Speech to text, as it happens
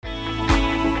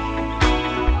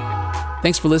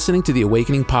Thanks for listening to the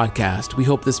Awakening Podcast. We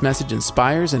hope this message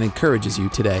inspires and encourages you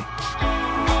today.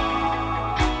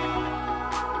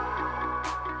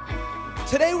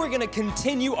 Today we're going to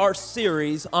continue our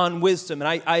series on wisdom,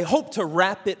 and I hope to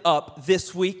wrap it up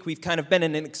this week. We've kind of been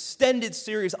in an extended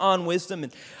series on wisdom,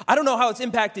 and I don't know how it's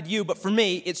impacted you, but for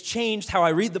me, it's changed how I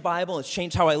read the Bible, it's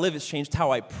changed how I live, it's changed how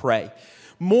I pray.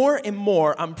 More and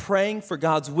more, I'm praying for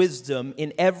God's wisdom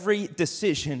in every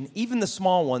decision, even the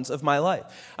small ones of my life.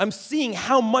 I'm seeing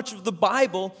how much of the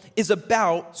Bible is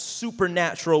about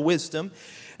supernatural wisdom,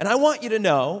 and I want you to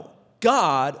know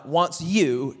God wants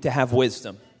you to have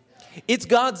wisdom. It's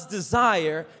God's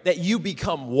desire that you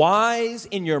become wise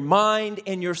in your mind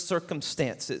and your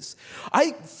circumstances.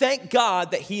 I thank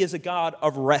God that He is a God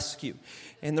of rescue.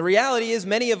 And the reality is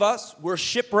many of us were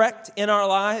shipwrecked in our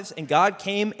lives, and God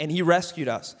came and He rescued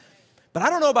us. But I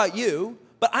don't know about you,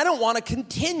 but I don't want to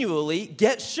continually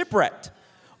get shipwrecked.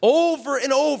 Over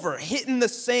and over, hitting the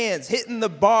sands, hitting the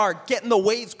bar, getting the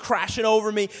waves crashing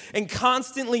over me, and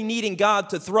constantly needing God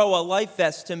to throw a life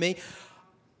vest to me.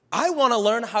 I want to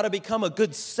learn how to become a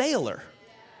good sailor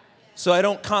so I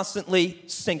don't constantly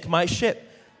sink my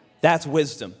ship. That's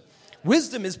wisdom.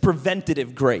 Wisdom is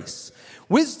preventative grace.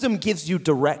 Wisdom gives you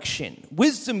direction.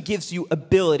 Wisdom gives you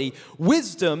ability.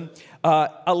 Wisdom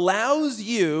allows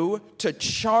you to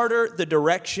charter the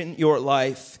direction your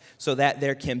life so that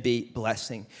there can be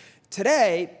blessing.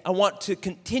 Today, I want to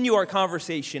continue our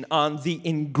conversation on the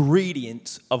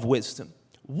ingredients of wisdom.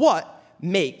 What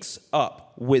makes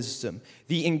up wisdom?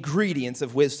 The ingredients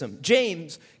of wisdom.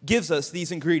 James gives us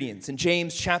these ingredients. In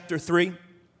James chapter 3,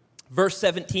 verse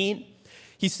 17,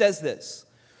 he says this,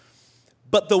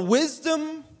 "But the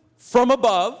wisdom from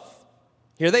above,"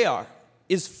 here they are,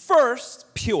 "is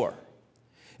first pure.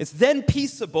 It's then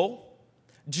peaceable,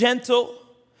 gentle,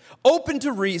 open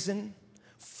to reason,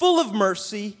 full of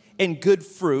mercy and good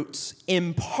fruits,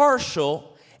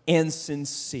 impartial and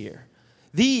sincere."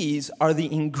 These are the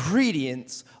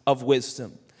ingredients of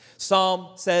wisdom.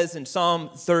 Psalm says in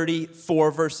Psalm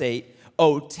 34, verse 8,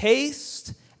 "Oh,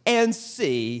 taste and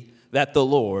see that the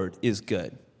Lord is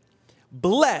good.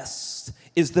 Blessed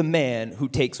is the man who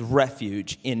takes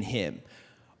refuge in Him."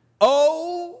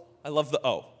 Oh, I love the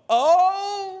oh.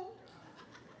 Oh,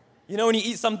 you know when you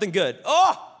eat something good.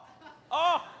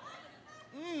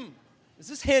 Is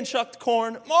this hand-shucked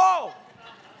corn? Oh,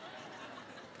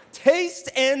 taste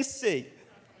and see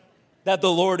that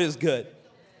the Lord is good.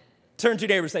 Turn to your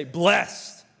neighbor and say,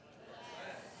 blessed.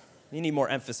 You need more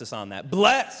emphasis on that.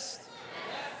 Blessed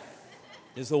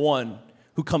is the one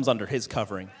who comes under His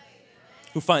covering,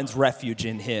 who finds refuge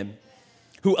in Him,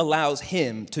 who allows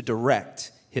Him to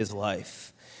direct his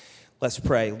life. Let's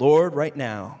pray. Lord, right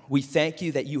now, we thank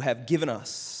You that You have given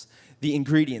us the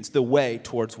ingredients, the way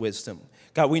towards wisdom.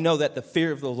 God, we know that the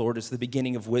fear of the Lord is the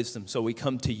beginning of wisdom, so we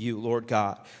come to You, Lord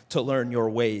God, to learn Your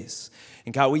ways.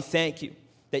 And God, we thank You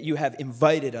that You have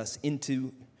invited us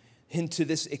into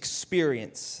this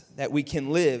experience, that we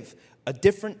can live a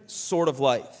different sort of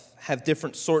life, have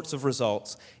different sorts of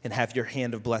results, and have Your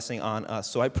hand of blessing on us.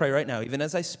 So I pray right now, even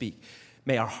as I speak,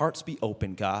 may our hearts be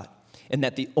open, God, and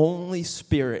that the only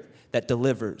Spirit that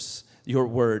delivers Your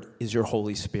word is Your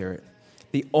Holy Spirit.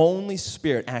 The only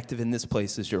Spirit active in this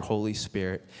place is Your Holy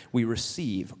Spirit. We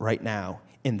receive right now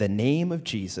in the name of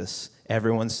Jesus.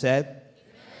 Everyone said? Amen.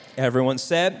 Everyone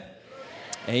said?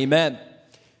 Amen.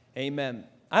 Amen.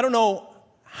 I don't know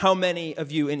how many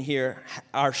of you in here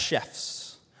are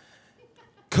chefs,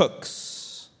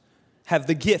 cooks, have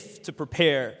the gift to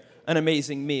prepare an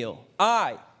amazing meal.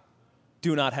 I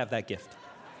do not have that gift.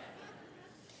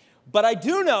 But I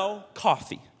do know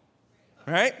coffee,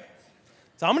 all right?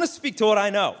 So I'm going to speak to what I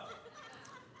know,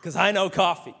 because I know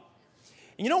coffee.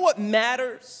 And you know what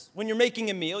matters when you're making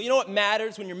a meal? You know what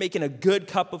matters when you're making a good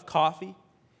cup of coffee?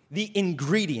 The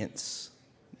ingredients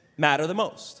matter the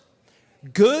most.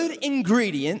 Good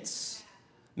ingredients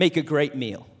make a great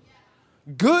meal.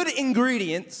 Good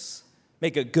ingredients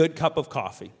make a good cup of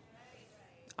coffee.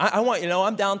 I want you to know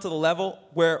I'm down to the level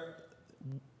where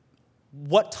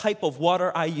what type of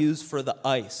water I use for the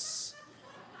ice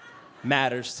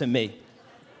matters to me.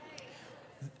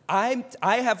 I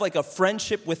have like a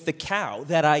friendship with the cow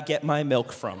that I get my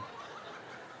milk from.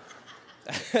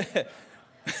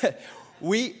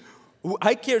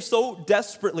 I care so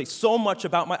desperately, so much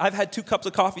about I've had 2 cups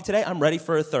of coffee today, I'm ready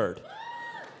for a third.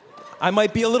 I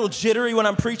might be a little jittery when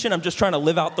I'm preaching, I'm just trying to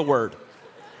live out the word.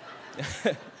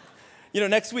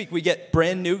 Next week we get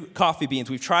brand new coffee beans.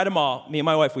 We've tried them all. Me and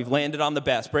my wife, we've landed on the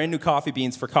best. Brand new coffee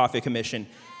beans for Coffee Commission.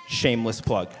 Shameless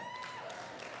plug.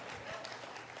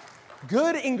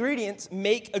 Good ingredients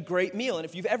make a great meal. And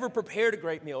if you've ever prepared a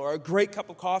great meal or a great cup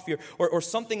of coffee or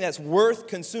something that's worth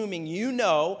consuming, you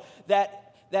know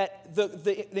that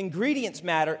the ingredients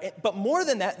matter. But more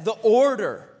than that, the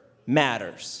order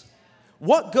matters.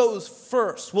 What goes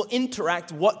first will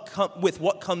interact with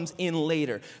what comes in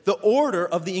later. The order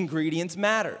of the ingredients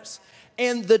matters.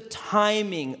 And the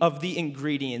timing of the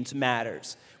ingredients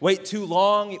matters. Wait too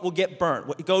long, it will get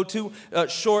burnt. Go too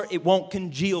short, it won't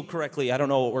congeal correctly. I don't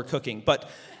know what we're cooking, but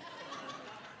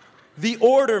the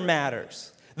order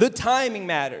matters. The timing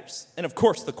matters. And of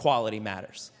course, the quality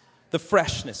matters. The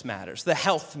freshness matters. The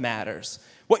health matters.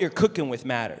 What you're cooking with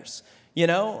matters. You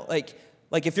know, like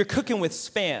if you're cooking with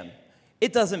Spam,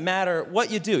 it doesn't matter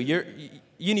what you do.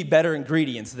 You need better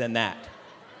ingredients than that.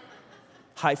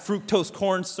 High fructose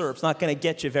corn syrup's not going to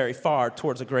get you very far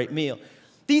towards a great meal.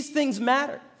 These things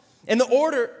matter. And the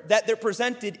order that they're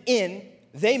presented in,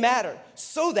 they matter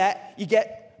so that you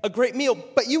get a great meal.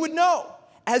 But you would know,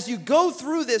 as you go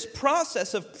through this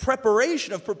process of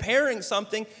preparation, of preparing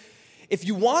something, if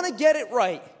you want to get it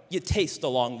right, you taste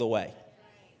along the way.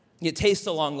 You taste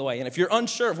along the way. And if you're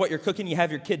unsure of what you're cooking, you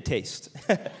have your kid taste.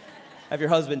 Have your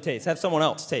husband taste. Have someone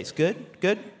else taste. Good?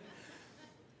 Good?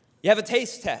 You have a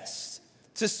taste test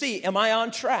to see, am I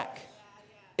on track?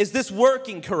 Is this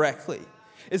working correctly?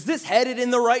 Is this headed in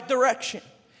the right direction?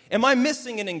 Am I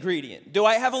missing an ingredient? Do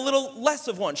I have a little less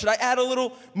of one? Should I add a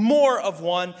little more of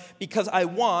one? Because I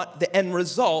want the end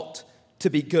result to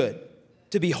be good,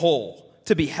 to be whole,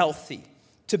 to be healthy,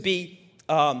 to be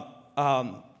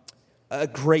a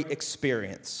great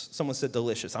experience. Someone said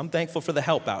delicious. I'm thankful for the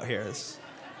help out here.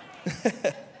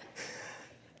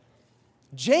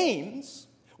 James,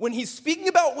 when he's speaking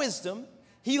about wisdom,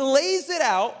 he lays it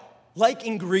out like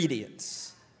ingredients.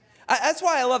 That's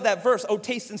why I love that verse, oh,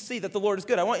 taste and see that the Lord is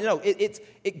good. I want you to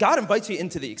know, God invites you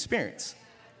into the experience.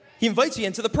 He invites you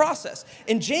into the process.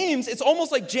 In James, it's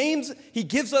almost like James, he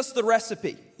gives us the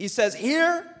recipe. He says,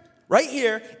 right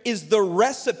here is the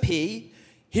recipe.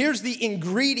 Here's the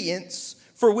ingredients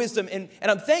for wisdom. And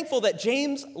I'm thankful that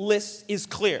James' list is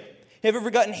clear. Have you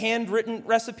ever gotten handwritten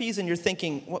recipes and you're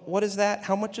thinking, what is that?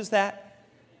 How much is that?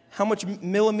 How much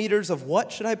millimeters of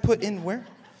what should I put in where?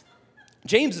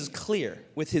 James is clear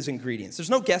with his ingredients. There's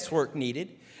no guesswork needed.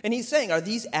 And he's saying, are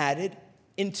these added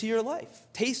into your life?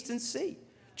 Taste and see.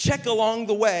 Check along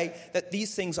the way that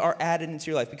these things are added into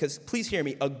your life. Because please hear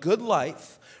me, a good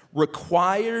life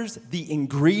requires the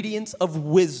ingredients of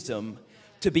wisdom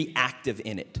to be active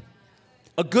in it.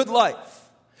 A good life,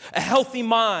 a healthy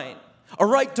mind, a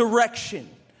right direction,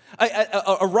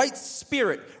 a right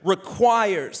spirit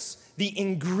requires the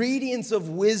ingredients of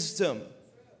wisdom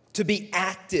to be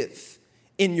active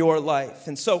in your life.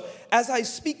 And so as I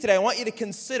speak today, I want you to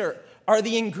consider, are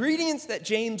the ingredients that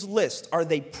James lists, are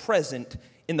they present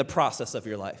in the process of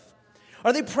your life?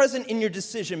 Are they present in your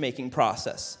decision-making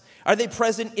process? Are they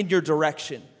present in your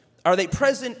direction? Are they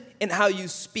present in how you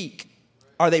speak?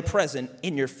 Are they present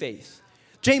in your faith?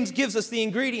 James gives us the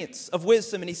ingredients of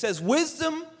wisdom, and he says,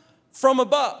 wisdom from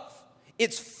above.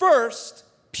 It's first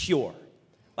pure.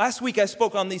 Last week I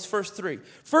spoke on these first three.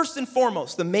 First and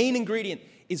foremost, the main ingredient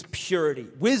is purity.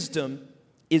 Wisdom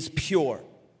is pure.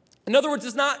 In other words,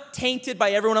 it's not tainted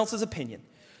by everyone else's opinion,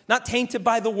 not tainted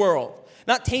by the world,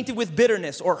 not tainted with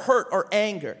bitterness or hurt or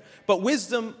anger. But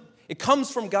wisdom, it comes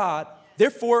from God.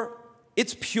 Therefore,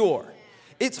 it's pure,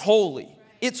 it's holy,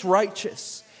 it's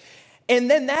righteous. And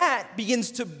then that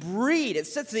begins to breed, it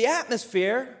sets the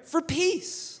atmosphere for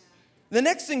peace. The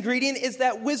next ingredient is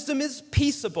that wisdom is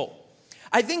peaceable.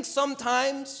 I think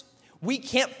sometimes we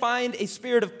can't find a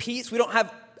spirit of peace. We don't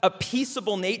have a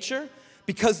peaceable nature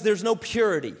because there's no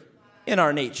purity in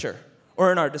our nature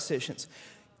or in our decisions.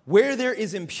 Where there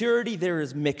is impurity, there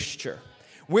is mixture.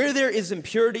 Where there is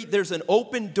impurity, there's an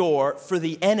open door for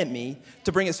the enemy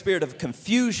to bring a spirit of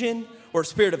confusion or a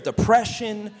spirit of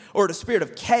depression or a spirit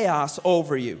of chaos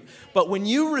over you. But when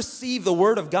you receive the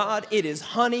word of God, it is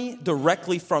honey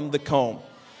directly from the comb.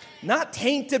 Not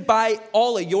tainted by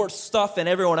all of your stuff and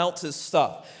everyone else's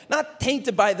stuff. Not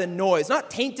tainted by the noise.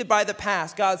 Not tainted by the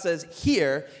past. God says,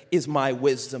 here is my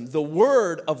wisdom. The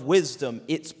word of wisdom,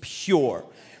 it's pure.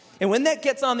 And when that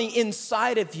gets on the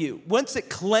inside of you, once it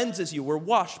cleanses you, we're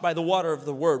washed by the water of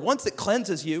the word. Once it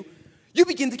cleanses you, you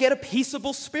begin to get a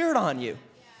peaceable spirit on you.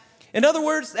 In other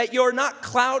words, that you're not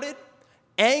clouded,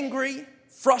 angry,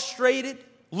 frustrated,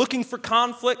 looking for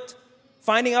conflict,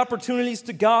 finding opportunities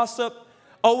to gossip,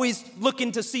 always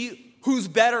looking to see who's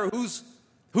better,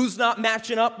 who's not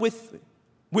matching up with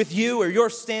you or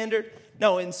your standard.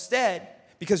 No, instead,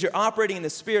 because you're operating in the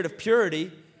spirit of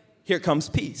purity, here comes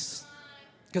peace.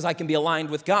 Because I can be aligned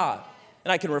with God,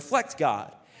 and I can reflect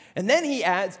God. And then he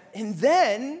adds, and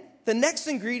then the next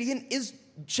ingredient is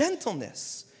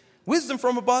gentleness. Wisdom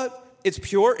from above, it's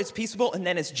pure, it's peaceable, and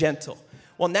then it's gentle.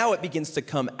 Well, now it begins to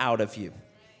come out of you.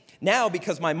 Now,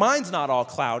 because my mind's not all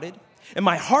clouded and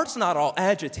my heart's not all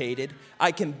agitated,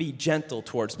 I can be gentle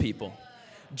towards people,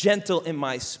 gentle in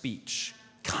my speech,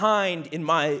 kind in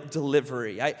my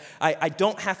delivery. I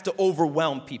don't have to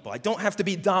overwhelm people. I don't have to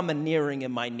be domineering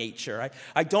in my nature.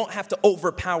 I don't have to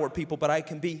overpower people, but I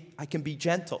can be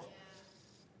gentle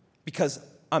because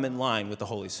I'm in line with the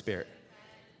Holy Spirit.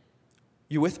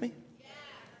 You with me?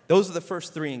 Those are the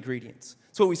first three ingredients.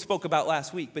 That's what we spoke about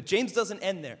last week. But James doesn't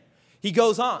end there. He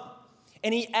goes on,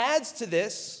 and he adds to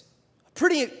this a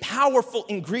pretty powerful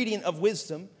ingredient of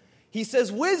wisdom. He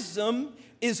says wisdom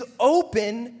is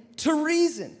open to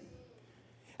reason.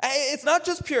 It's not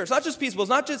just pure, it's not just peaceable, it's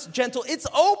not just gentle, it's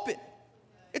open.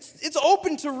 It's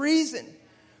open to reason.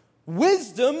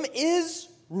 Wisdom is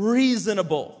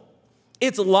reasonable.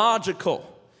 It's logical.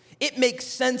 It makes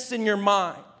sense in your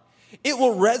mind. It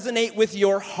will resonate with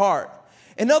your heart.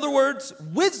 In other words,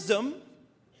 wisdom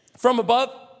from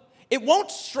above, it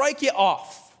won't strike you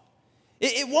off.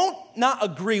 It won't not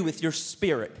agree with your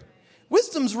spirit.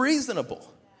 Wisdom's reasonable.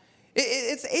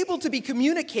 It's able to be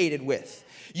communicated with.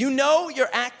 You know you're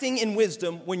acting in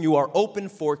wisdom when you are open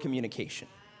for communication.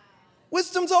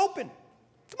 Wisdom's open.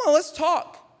 Come on, let's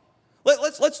talk.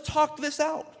 Let's talk this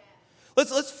out.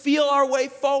 Let's feel our way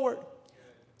forward.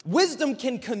 Wisdom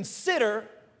can consider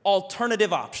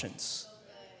alternative options.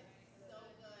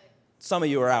 Some of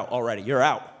you are out already. You're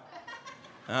out.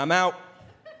 I'm out.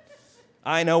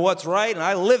 I know what's right, and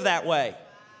I live that way.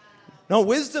 No,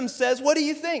 wisdom says, what do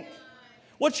you think?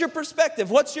 What's your perspective?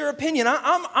 What's your opinion?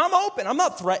 I'm open. I'm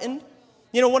not threatened.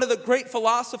 You know, one of the great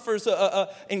philosophers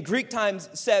in Greek times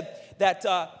said that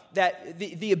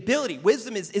the ability,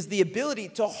 wisdom is the ability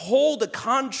to hold a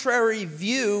contrary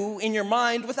view in your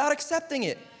mind without accepting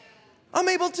it. I'm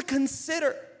able to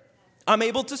consider. I'm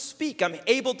able to speak. I'm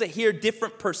able to hear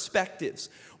different perspectives.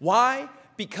 Why?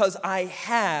 Because I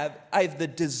have the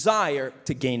desire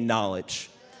to gain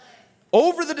knowledge.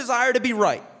 Over the desire to be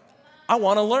right, I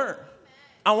want to learn.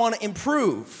 I want to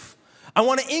improve. I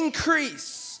want to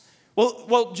increase.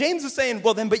 Well, James is saying,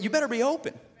 but you better be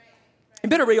open. You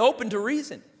better be open to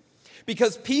reason.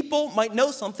 Because people might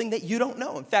know something that you don't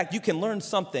know. In fact, you can learn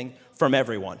something from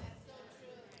everyone.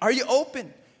 Are you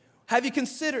open? Have you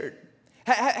considered?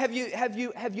 Have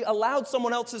you allowed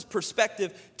someone else's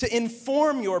perspective to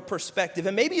inform your perspective?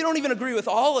 And maybe you don't even agree with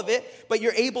all of it, but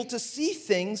you're able to see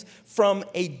things from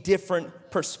a different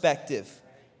perspective.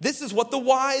 This is what the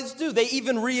wise do. They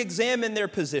even re-examine their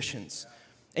positions.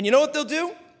 And you know what they'll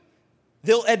do?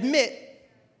 They'll admit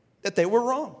that they were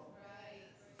wrong.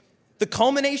 The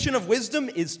culmination of wisdom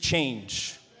is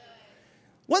change.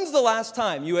 When's the last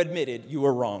time you admitted you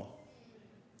were wrong?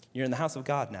 You're in the house of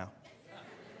God now.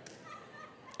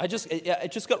 It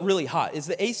just got really hot. Is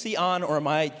the AC on, or am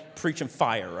I preaching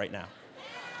fire right now?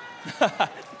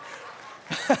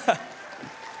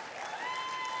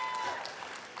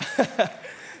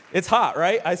 It's hot,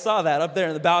 right? I saw that up there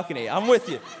in the balcony. I'm with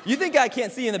you. You think I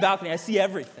can't see in the balcony? I see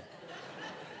everything.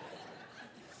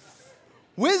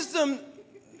 Wisdom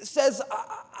says,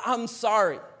 I'm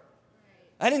sorry.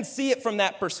 I didn't see it from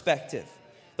that perspective.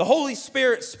 The Holy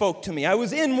Spirit spoke to me. I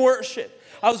was in worship.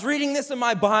 I was reading this in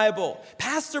my Bible.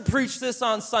 Pastor preached this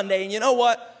on Sunday, and you know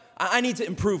what? I need to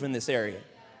improve in this area.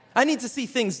 I need to see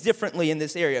things differently in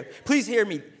this area. Please hear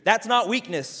me. That's not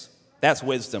weakness. That's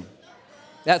wisdom.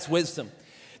 That's wisdom.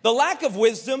 The lack of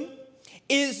wisdom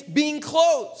is being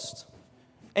closed.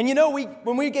 And you know,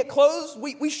 when we get closed,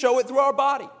 we show it through our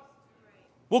body.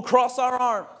 We'll cross our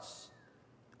arms,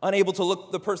 unable to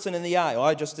look the person in the eye. Oh,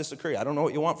 I just disagree. I don't know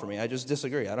what you want from me. I just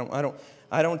disagree. I don't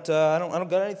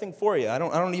got anything for you.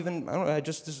 I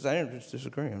just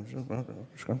disagree. You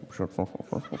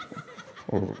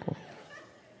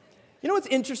know what's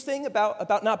interesting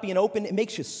about not being open? It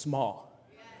makes you small.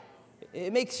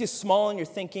 It makes you small in your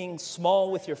thinking, small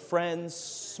with your friends,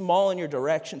 small in your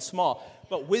direction, small.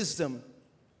 But wisdom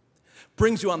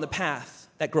brings you on the path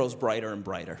that grows brighter and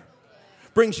brighter.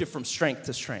 Brings you from strength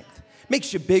to strength.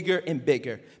 Makes you bigger and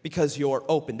bigger because you're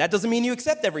open. That doesn't mean you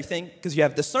accept everything because you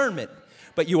have discernment.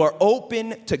 But you are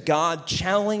open to God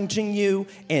challenging you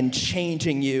and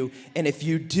changing you. And if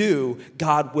you do,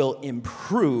 God will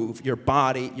improve your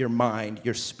body, your mind,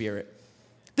 your spirit.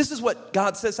 This is what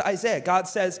God says to Isaiah. God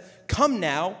says, come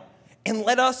now and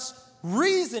let us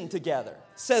reason together,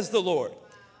 says the Lord.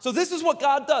 So this is what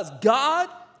God does. God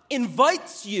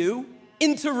invites you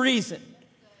into reason.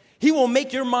 He will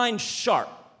make your mind sharp.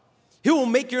 He will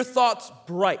make your thoughts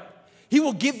bright. He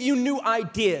will give you new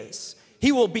ideas.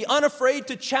 He will be unafraid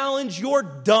to challenge your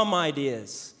dumb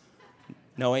ideas.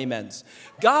 No amens.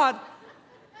 God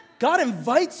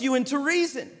invites you into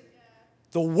reason.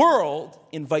 The world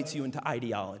invites you into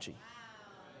ideology.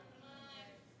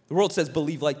 The world says,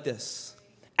 believe like this,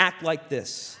 act like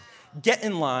this, get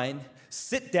in line,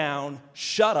 sit down,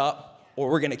 shut up, or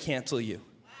we're going to cancel you.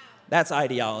 That's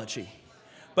ideology.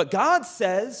 But God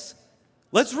says,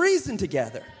 let's reason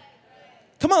together.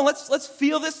 Come on, let's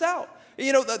feel this out.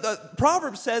 You know, the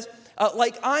Proverb says,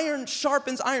 like iron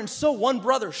sharpens iron, so one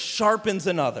brother sharpens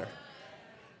another.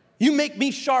 You make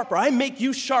me sharper, I make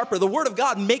you sharper. The Word of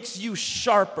God makes you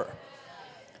sharper.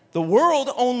 The world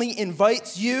only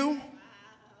invites you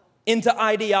into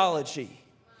ideology.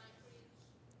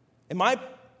 And my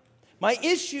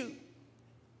issue,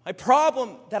 my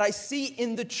problem that I see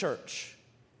in the church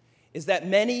is that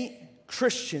many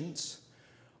Christians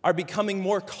are becoming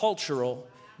more cultural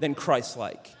than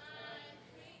Christ-like.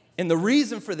 And the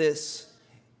reason for this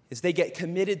is they get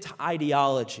committed to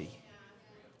ideology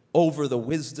over the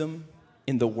wisdom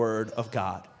in the Word of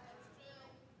God.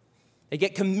 They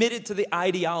get committed to the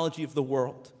ideology of the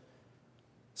world.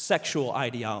 Sexual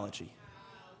ideology,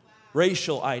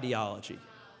 racial ideology,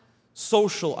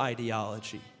 social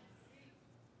ideology.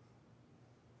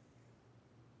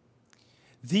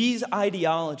 These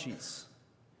ideologies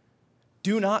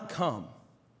do not come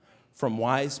from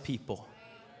wise people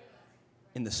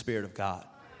in the Spirit of God.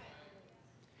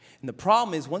 And the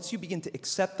problem is, once you begin to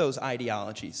accept those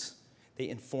ideologies, they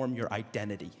inform your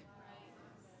identity.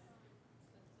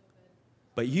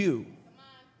 But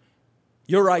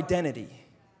your identity,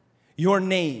 your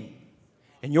name,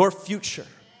 and your future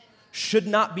should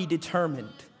not be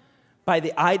determined by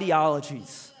the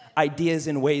ideologies, ideas,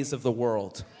 and ways of the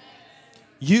world.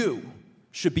 You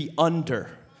should be under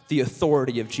the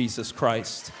authority of Jesus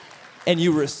Christ, and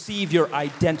you receive your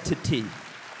identity.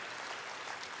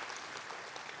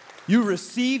 You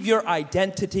receive your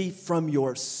identity from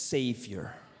your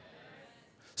Savior.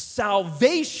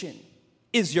 Salvation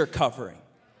is your covering.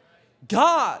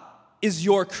 God is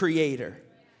your creator.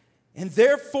 And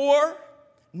therefore,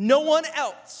 no one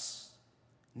else,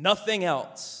 nothing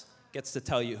else gets to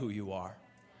tell you who you are.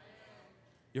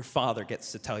 Your Father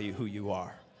gets to tell you who you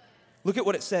are. Look at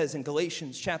what it says in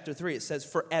Galatians chapter 3. It says,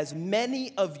 for as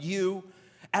many of you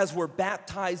as were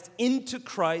baptized into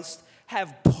Christ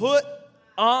have put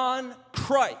on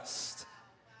Christ.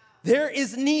 There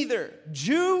is neither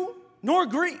Jew nor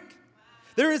Greek.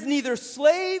 There is neither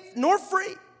slave nor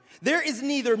free. There is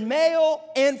neither male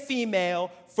and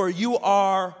female, for you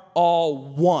are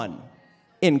all one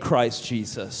in Christ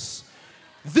Jesus.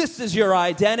 This is your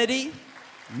identity,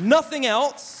 nothing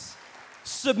else,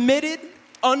 submitted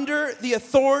under the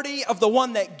authority of the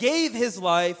one that gave his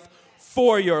life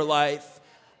for your life.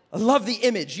 I love the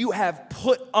image. You have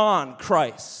put on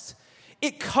Christ.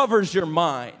 It covers your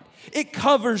mind. It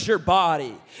covers your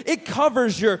body. It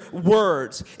covers your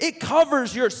words. It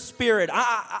covers your spirit.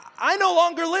 I no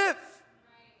longer live,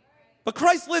 but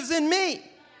Christ lives in me.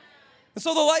 And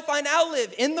so the life I now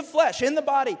live in the flesh, in the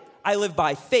body, I live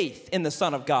by faith in the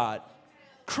Son of God.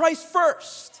 Christ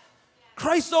first.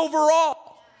 Christ over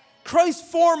all.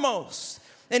 Christ foremost.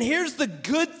 And here's the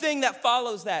good thing that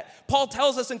follows that. Paul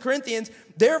tells us in Corinthians,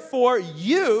 therefore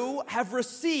you have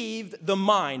received the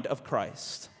mind of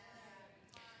Christ.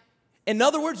 In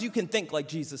other words, you can think like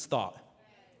Jesus thought.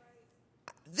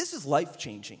 This is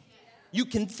life-changing. You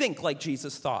can think like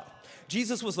Jesus thought.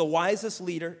 Jesus was the wisest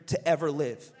leader to ever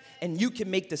live, and you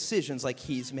can make decisions like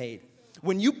he's made.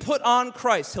 When you put on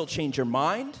Christ, he'll change your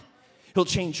mind, he'll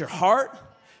change your heart,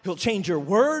 he'll change your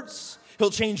words,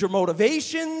 he'll change your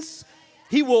motivations.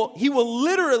 He will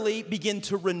literally begin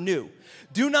to renew.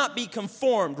 Do not be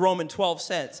conformed, Romans 12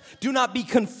 says. Do not be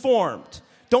conformed.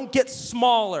 Don't get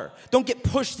smaller. Don't get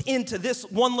pushed into this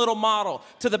one little model,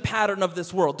 to the pattern of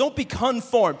this world. Don't be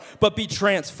conformed, but be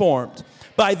transformed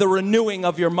by the renewing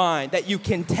of your mind, that you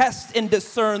can test and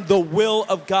discern the will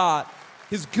of God,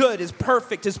 his good, his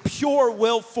perfect, his pure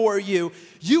will for you.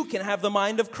 You can have the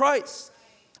mind of Christ.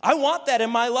 I want that in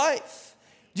my life.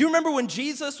 Do you remember when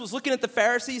Jesus was looking at the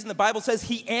Pharisees and the Bible says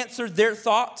he answered their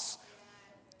thoughts?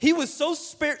 He was so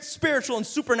spiritual and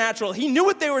supernatural. He knew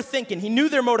what they were thinking. He knew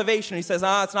their motivation. He says,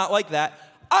 it's not like that.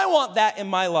 I want that in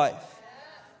my life.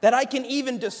 That I can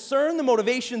even discern the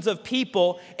motivations of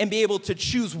people and be able to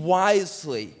choose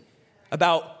wisely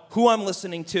about who I'm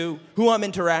listening to, who I'm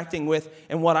interacting with,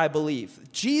 and what I believe.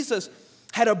 Jesus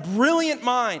had a brilliant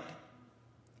mind.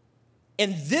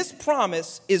 And this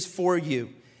promise is for you,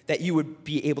 that you would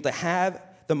be able to have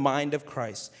the mind of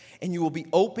Christ. And you will be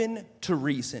open to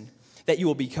reason. That you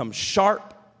will become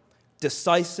sharp,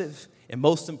 decisive, and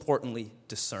most importantly,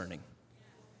 discerning.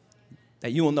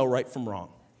 that you will know right from wrong,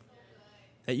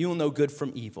 that you will know good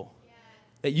from evil,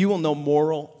 that you will know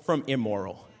moral from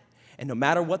immoral. And no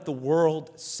matter what the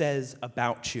world says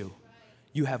about you,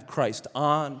 you have Christ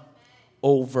on,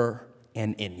 over,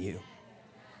 and in you.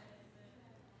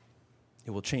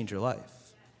 It will change your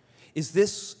life. Is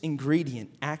this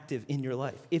ingredient active in your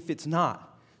life? If it's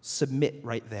not, submit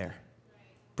right there.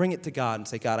 Bring it to God and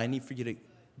say, God, I need for you to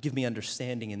give me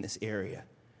understanding in this area.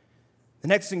 The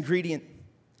next ingredient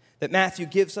that Matthew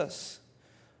gives us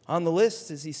on the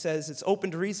list is, he says, it's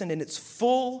open to reason and it's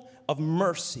full of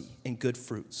mercy and good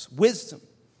fruits. Wisdom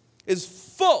is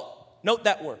full, note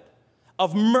that word,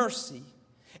 of mercy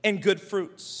and good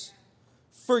fruits.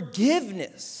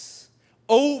 Forgiveness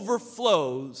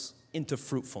overflows into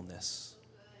fruitfulness.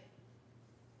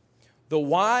 The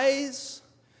wisest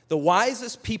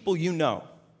people you know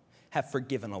have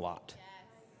forgiven a lot,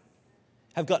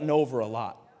 have gotten over a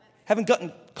lot, haven't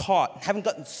gotten caught, haven't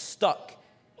gotten stuck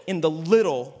in the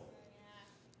little,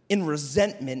 in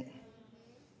resentment,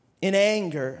 in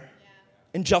anger,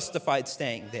 in justified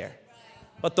staying there.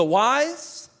 But the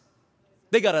wise,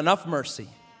 they got enough mercy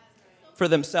for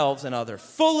themselves and others,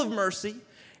 full of mercy.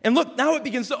 And look, now it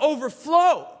begins to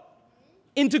overflow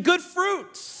into good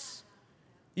fruits.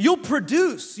 You'll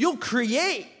produce, you'll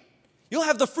create, you'll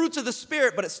have the fruits of the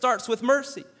Spirit, but it starts with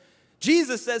mercy.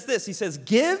 Jesus says this, he says,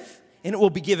 give and it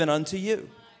will be given unto you.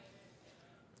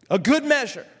 A good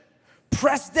measure,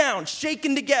 pressed down,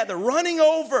 shaken together, running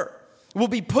over, will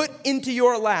be put into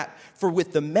your lap. For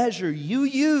with the measure you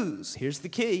use, here's the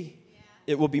key,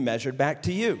 it will be measured back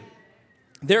to you.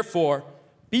 Therefore,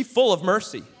 be full of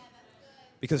mercy,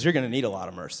 because you're going to need a lot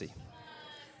of mercy.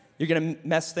 You're going to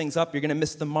mess things up. You're going to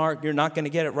miss the mark. You're not going to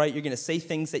get it right. You're going to say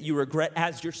things that you regret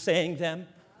as you're saying them.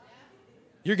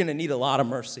 You're going to need a lot of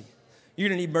mercy. You're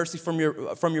going to need mercy from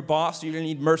your boss. You're going to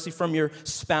need mercy from your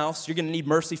spouse. You're going to need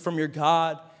mercy from your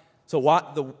God. So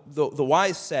what the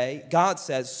wise say, God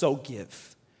says, so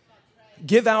give.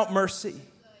 Give out mercy,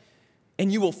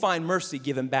 and you will find mercy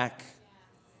given back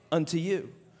unto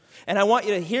you. And I want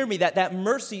you to hear me, that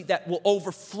mercy that will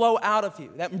overflow out of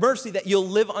you, that mercy that you'll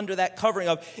live under that covering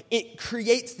of, it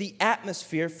creates the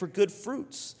atmosphere for good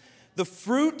fruits. The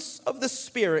fruits of the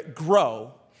Spirit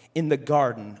grow in the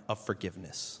garden of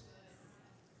forgiveness.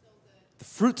 The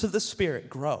fruits of the Spirit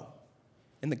grow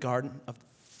in the garden of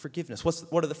forgiveness.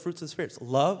 What are the fruits of the Spirit? It's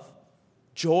love,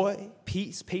 joy,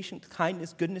 peace, patience,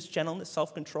 kindness, goodness, gentleness,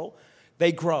 self-control.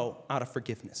 They grow out of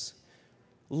forgiveness.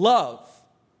 Love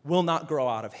will not grow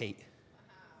out of hate.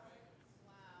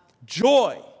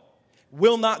 Joy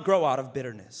will not grow out of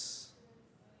bitterness.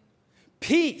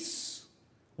 Peace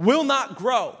will not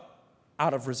grow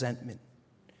out of resentment.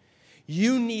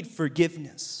 You need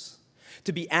forgiveness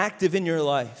to be active in your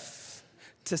life,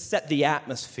 to set the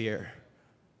atmosphere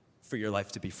for your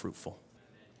life to be fruitful.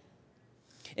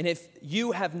 And if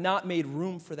you have not made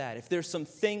room for that, if there's some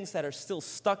things that are still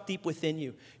stuck deep within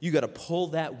you, you got to pull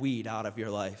that weed out of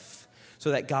your life so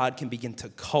that God can begin to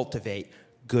cultivate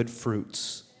good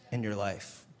fruits in your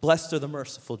life. Blessed are the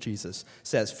merciful, Jesus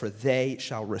says, for they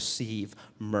shall receive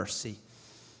mercy.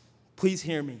 Please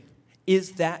hear me.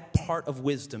 Is that part of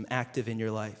wisdom active in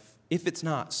your life? If it's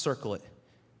not, circle it.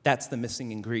 That's the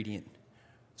missing ingredient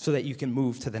so that you can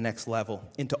move to the next level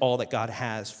into all that God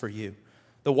has for you.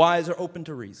 The wise are open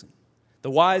to reason.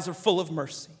 The wise are full of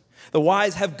mercy. The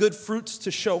wise have good fruits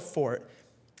to show for it.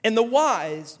 And the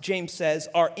wise, James says,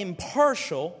 are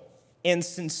impartial and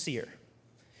sincere.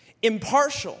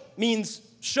 Impartial means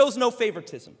shows no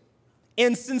favoritism.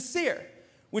 And sincere,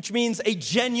 which means a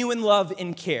genuine love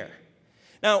and care.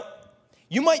 Now,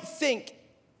 you might think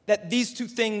that these two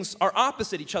things are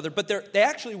opposite each other, but they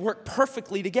actually work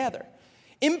perfectly together.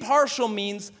 Impartial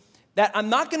means that I'm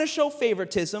not going to show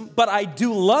favoritism, but I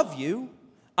do love you,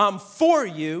 I'm for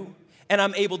you, and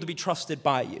I'm able to be trusted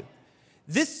by you.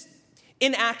 This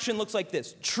in action looks like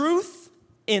this: truth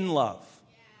in love.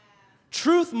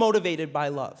 Truth motivated by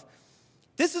love.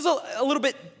 This is a little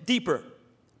bit deeper,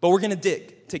 but we're going to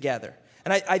dig together.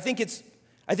 And I think it's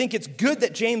good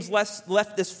that James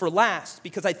left this for last,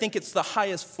 because I think it's the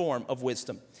highest form of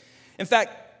wisdom. In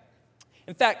fact,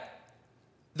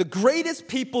 the greatest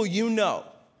people you know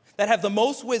that have the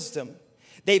most wisdom,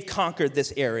 they've conquered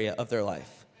this area of their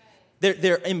life.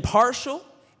 They're impartial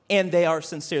and they are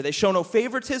sincere. They show no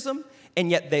favoritism and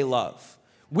yet they love.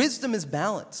 Wisdom is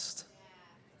balanced.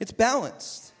 It's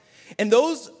balanced. And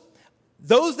those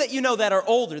that you know that are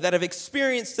older, that have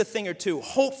experienced a thing or two,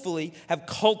 hopefully have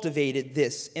cultivated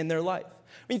this in their life.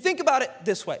 I mean, think about it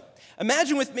this way.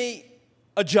 Imagine with me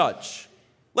a judge.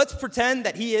 Let's pretend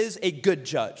that he is a good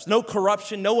judge. No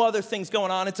corruption, no other things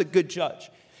going on. It's a good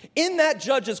judge. In that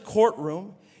judge's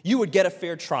courtroom, you would get a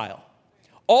fair trial.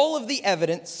 All of the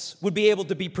evidence would be able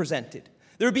to be presented.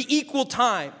 There would be equal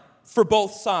time for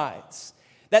both sides.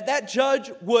 That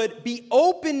judge would be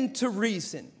open to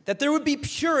reason, that there would be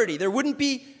purity, there wouldn't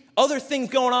be other things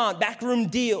going on, backroom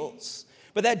deals.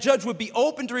 But that judge would be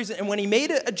open to reason, and when he made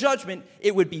a judgment,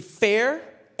 it would be fair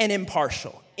and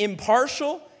impartial.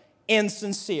 Impartial and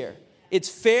sincere. It's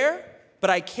fair, but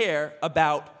I care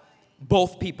about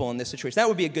both people in this situation. That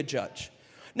would be a good judge.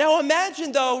 Now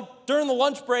imagine, though, during the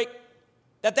lunch break,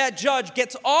 that judge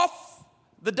gets off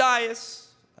the dais.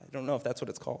 I don't know if that's what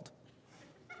it's called.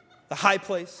 The high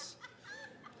place.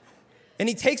 And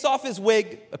he takes off his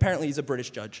wig. Apparently he's a British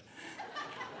judge.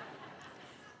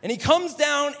 And he comes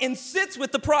down and sits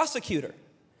with the prosecutor.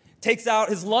 Takes out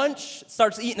his lunch,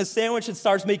 starts eating a sandwich, and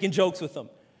starts making jokes with them.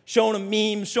 Showing them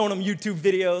memes, showing them YouTube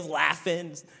videos,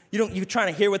 laughing. You're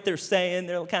trying to hear what they're saying.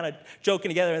 They're kind of joking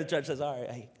together, and the judge says, all right,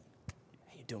 hey,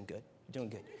 you're doing good. You're doing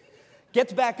good.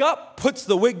 Gets back up, puts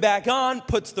the wig back on,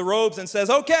 puts the robes, and says,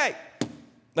 okay,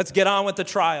 let's get on with the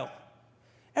trial.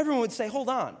 Everyone would say, hold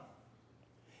on.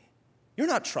 You're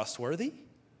not trustworthy.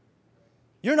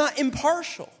 You're not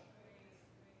impartial.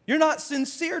 You're not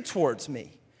sincere towards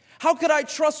me. How could I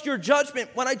trust your judgment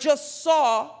when I just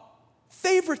saw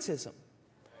favoritism?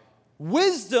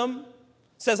 Wisdom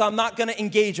says I'm not going to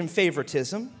engage in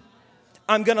favoritism.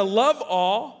 I'm going to love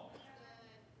all,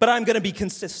 but I'm going to be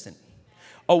consistent.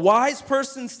 A wise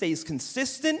person stays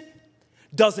consistent,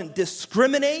 doesn't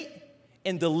discriminate,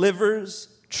 and delivers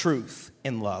truth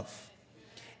and love.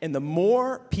 And the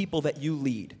more people that you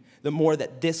lead, the more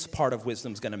that this part of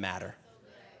wisdom is going to matter.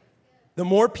 The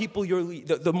more people you lead,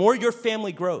 the more your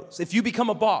family grows. If you become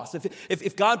a boss,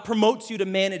 if God promotes you to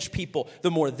manage people, the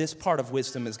more this part of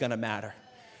wisdom is going to matter.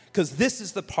 Because this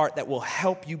is the part that will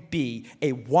help you be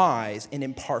a wise and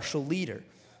impartial leader.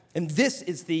 And this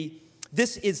is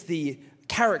the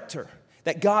character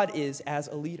that God is as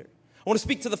a leader. I want to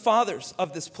speak to the fathers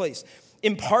of this place.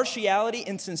 Impartiality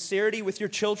and sincerity with your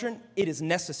children, it is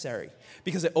necessary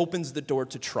because it opens the door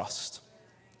to trust.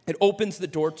 It opens the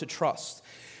door to trust.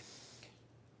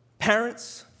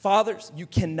 Parents, fathers, you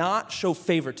cannot show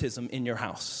favoritism in your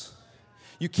house.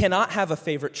 You cannot have a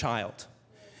favorite child.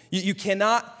 You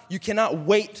cannot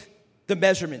weight the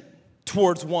measurement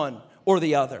towards one or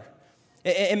the other.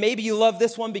 And maybe you love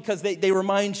this one because they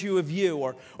remind you of you,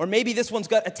 or maybe this one's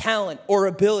got a talent or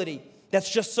ability that's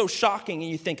just so shocking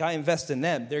and you think, I invest in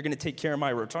them. They're going to take care of my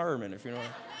retirement, if you know.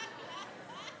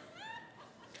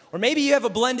 Or maybe you have a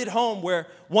blended home where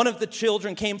one of the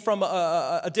children came from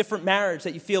a different marriage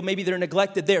that you feel maybe they're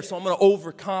neglected there, so I'm going to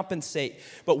overcompensate.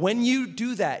 But when you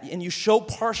do that and you show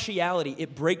partiality,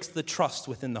 it breaks the trust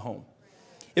within the home.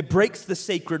 It breaks the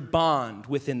sacred bond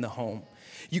within the home.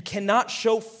 You cannot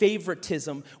show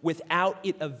favoritism without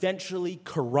it eventually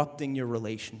corrupting your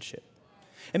relationship.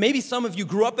 And maybe some of you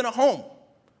grew up in a home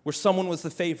where someone was the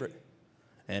favorite,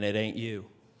 and it ain't you.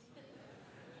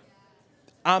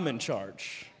 I'm in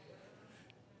charge.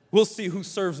 We'll see who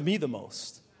serves me the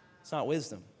most. It's not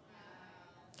wisdom.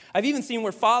 I've even seen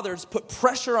where fathers put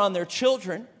pressure on their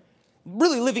children,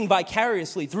 really living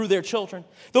vicariously through their children.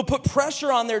 They'll put pressure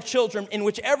on their children in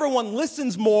whichever one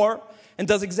listens more and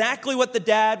does exactly what the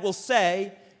dad will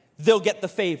say, they'll get the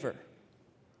favor.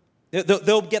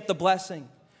 They'll get the blessing.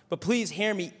 But please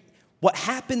hear me. What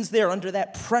happens there under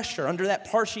that pressure, under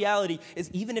that partiality, is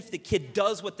even if the kid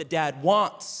does what the dad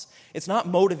wants, it's not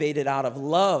motivated out of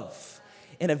love.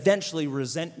 And eventually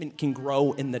resentment can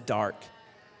grow in the dark.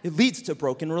 It leads to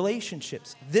broken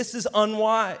relationships. This is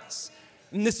unwise.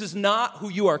 And this is not who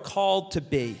you are called to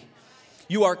be.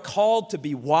 You are called to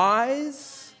be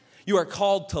wise. You are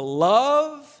called to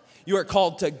love. You are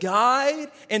called to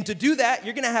guide. And to do that,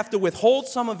 you're going to have to withhold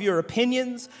some of your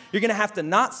opinions. You're going to have to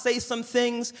not say some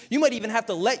things. You might even have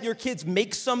to let your kids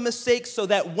make some mistakes so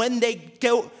that when they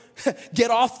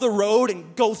get off the road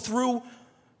and go through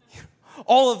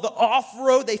all of the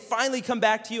off-road, they finally come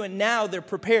back to you, and now they're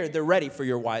prepared. They're ready for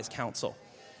your wise counsel.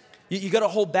 You got to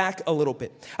hold back a little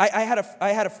bit. I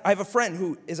have a friend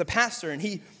who is a pastor, and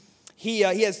he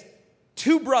has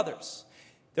two brothers.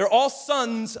 They're all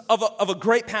sons of a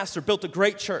great pastor, built a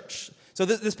great church. So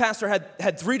this pastor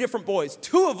had three different boys.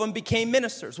 Two of them became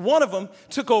ministers. One of them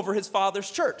took over his father's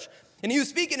church. And he was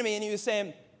speaking to me, and he was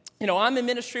saying, I'm in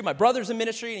ministry, my brother's in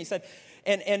ministry, and he said,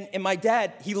 and my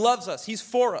dad, he loves us. He's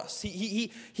for us.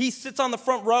 He sits on the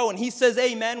front row and he says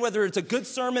amen, whether it's a good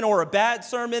sermon or a bad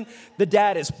sermon. The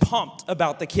dad is pumped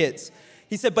about the kids.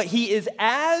 He said, but he is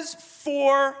as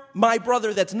for my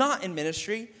brother that's not in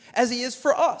ministry as he is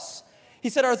for us. He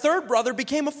said, our third brother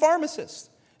became a pharmacist,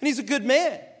 and he's a good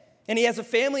man. And he has a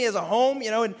family, he has a home,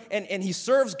 and he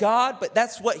serves God, but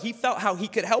that's what he felt how he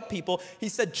could help people. He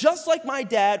said, just like my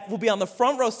dad will be on the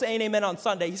front row saying amen on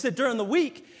Sunday, he said during the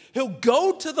week, he'll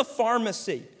go to the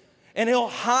pharmacy and he'll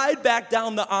hide back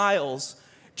down the aisles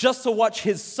just to watch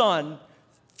his son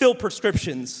fill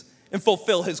prescriptions and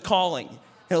fulfill his calling. And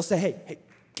he'll say, hey,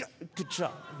 good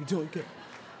job, you're doing good.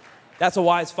 That's a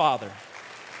wise father.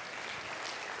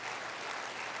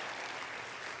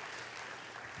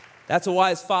 That's a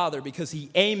wise father because he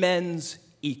amens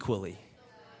equally.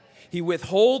 He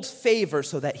withholds favor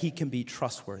so that he can be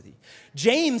trustworthy.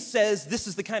 James says this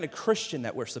is the kind of Christian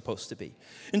that we're supposed to be.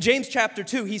 In James chapter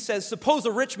 2, he says, suppose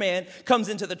a rich man comes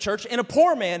into the church and a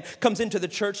poor man comes into the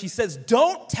church. He says,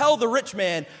 don't tell the rich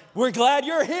man, we're glad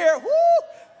you're here. Woo!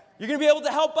 You're going to be able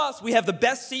to help us. We have the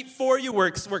best seat for you. We're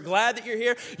glad that you're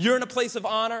here. You're in a place of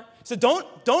honor. So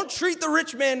don't treat the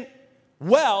rich man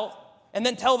well and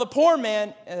then tell the poor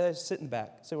man, sit in the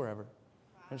back, sit wherever.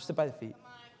 Just sit by the feet.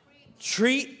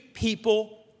 Treat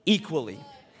people equally.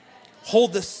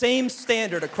 Hold the same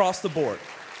standard across the board.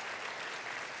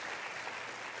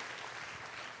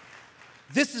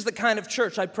 This is the kind of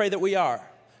church I pray that we are.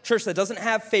 Church that doesn't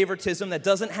have favoritism, that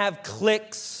doesn't have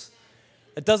cliques,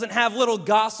 that doesn't have little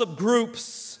gossip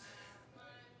groups,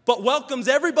 but welcomes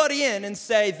everybody in and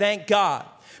say, thank God.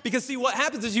 Because see, what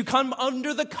happens is you come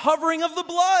under the covering of the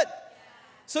blood.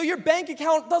 So your bank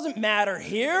account doesn't matter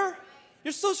here.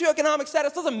 Your socioeconomic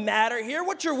status doesn't matter here.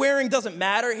 What you're wearing doesn't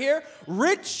matter here.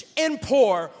 Rich and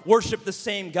poor worship the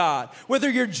same God. Whether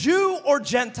you're Jew or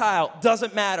Gentile,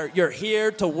 doesn't matter. You're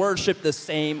here to worship the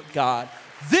same God.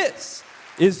 This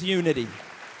is unity.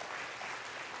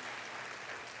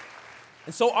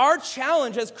 And so our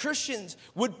challenge as Christians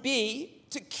would be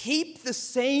to keep the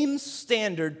same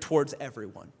standard towards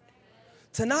everyone.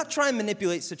 To not try and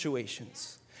manipulate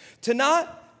situations. To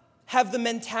not have the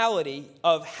mentality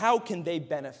of how can they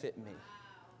benefit me.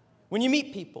 When you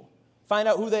meet people, find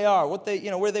out who they are, what they,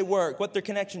 where they work, what their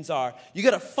connections are. You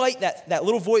got to fight that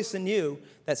little voice in you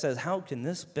that says, how can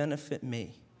this benefit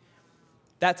me?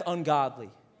 That's ungodly.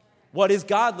 What is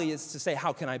godly is to say,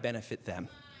 how can I benefit them?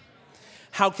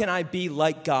 How can I be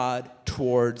like God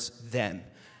towards them?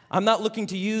 I'm not looking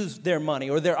to use their money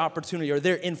or their opportunity or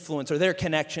their influence or their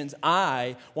connections.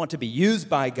 I want to be used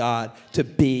by God to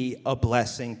be a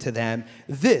blessing to them.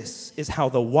 This is how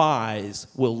the wise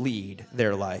will lead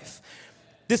their life.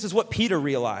 This is what Peter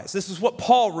realized. This is what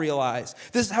Paul realized.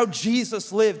 This is how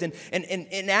Jesus lived. And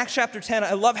in Acts chapter 10,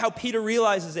 I love how Peter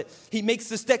realizes it. He makes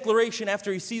this declaration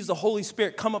after he sees the Holy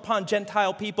Spirit come upon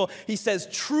Gentile people. He says,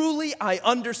 truly I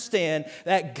understand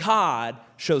that God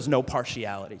shows no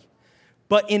partiality.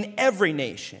 But in every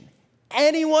nation,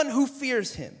 anyone who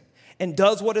fears him and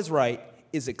does what is right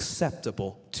is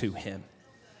acceptable to him.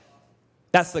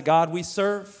 That's the God we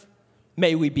serve.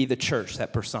 May we be the church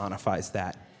that personifies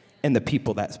that and the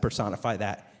people that personify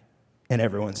that. And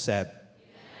everyone said,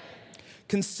 amen.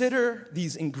 Consider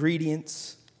these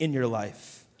ingredients in your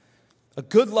life. A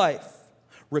good life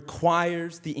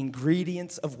requires the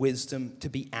ingredients of wisdom to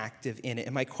be active in it.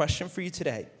 And my question for you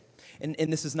today, and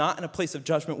this is not in a place of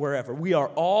judgment wherever. We are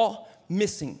all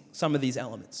missing some of these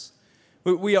elements.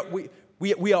 We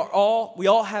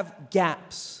all have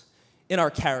gaps in our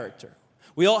character.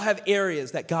 We all have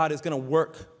areas that God is going to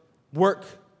work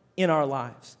in our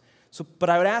lives. So, but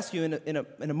I would ask you in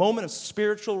a moment of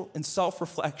spiritual and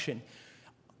self-reflection,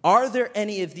 are there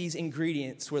any of these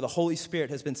ingredients where the Holy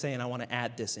Spirit has been saying, I want to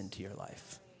add this into your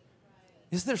life?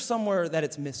 Is there somewhere that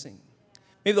it's missing?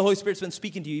 Maybe the Holy Spirit's been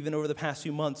speaking to you even over the past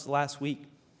few months, last week.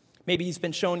 Maybe he's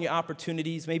been showing you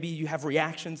opportunities. Maybe you have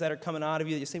reactions that are coming out of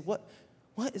you that you say, what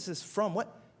is this from?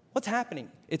 What's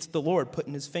happening? It's the Lord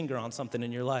putting his finger on something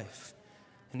in your life.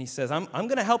 And he says, I'm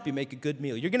going to help you make a good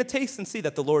meal. You're going to taste and see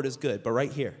that the Lord is good, but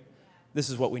right here, this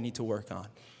is what we need to work on.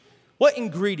 What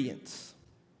ingredients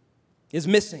is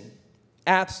missing,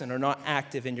 absent, or not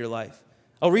active in your life?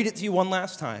 I'll read it to you one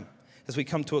last time as we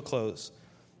come to a close.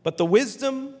 But the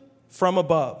wisdom from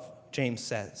above, James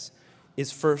says,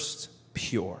 is first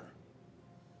pure.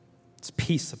 It's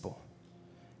peaceable.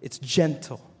 It's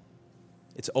gentle.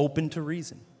 It's open to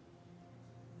reason.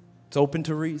 It's open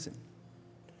to reason.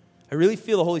 I really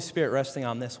feel the Holy Spirit resting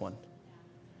on this one.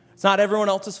 It's not everyone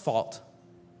else's fault.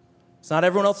 It's not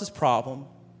everyone else's problem.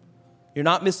 You're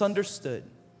not misunderstood.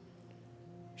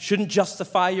 You shouldn't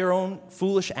justify your own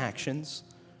foolish actions.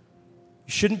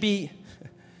 You shouldn't be,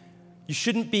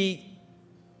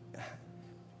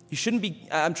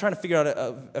 I'm trying to figure out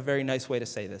a very nice way to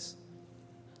say this.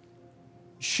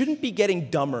 You shouldn't be getting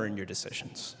dumber in your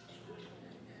decisions.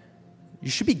 You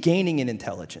should be gaining in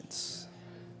intelligence.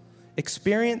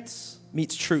 Experience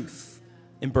meets truth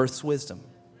and births wisdom.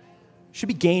 You should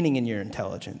be gaining in your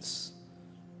intelligence.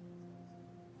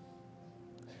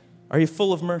 Are you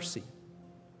full of mercy?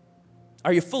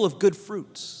 Are you full of good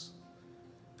fruits?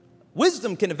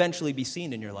 Wisdom can eventually be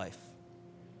seen in your life,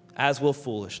 as will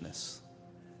foolishness.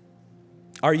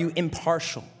 Are you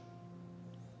impartial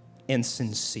and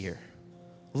sincere,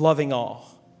 loving all,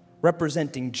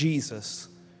 representing Jesus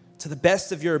to the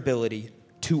best of your ability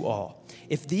to all?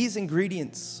 If these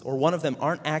ingredients or one of them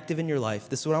aren't active in your life,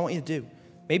 this is what I want you to do.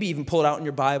 Maybe even pull it out in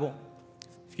your Bible.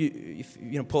 If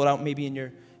you pull it out maybe in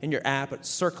your app, but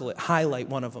circle it, highlight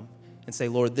one of them, and say,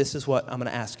 Lord, this is what I'm going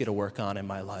to ask you to work on in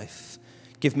my life.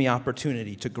 Give me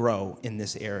opportunity to grow in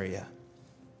this area.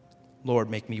 Lord,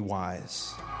 make me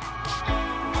wise.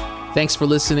 Thanks for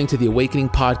listening to the Awakening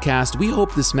Podcast. We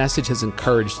hope this message has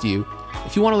encouraged you.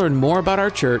 If you want to learn more about our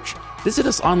church, visit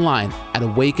us online at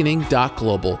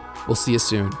awakening.global. We'll see you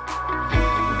soon.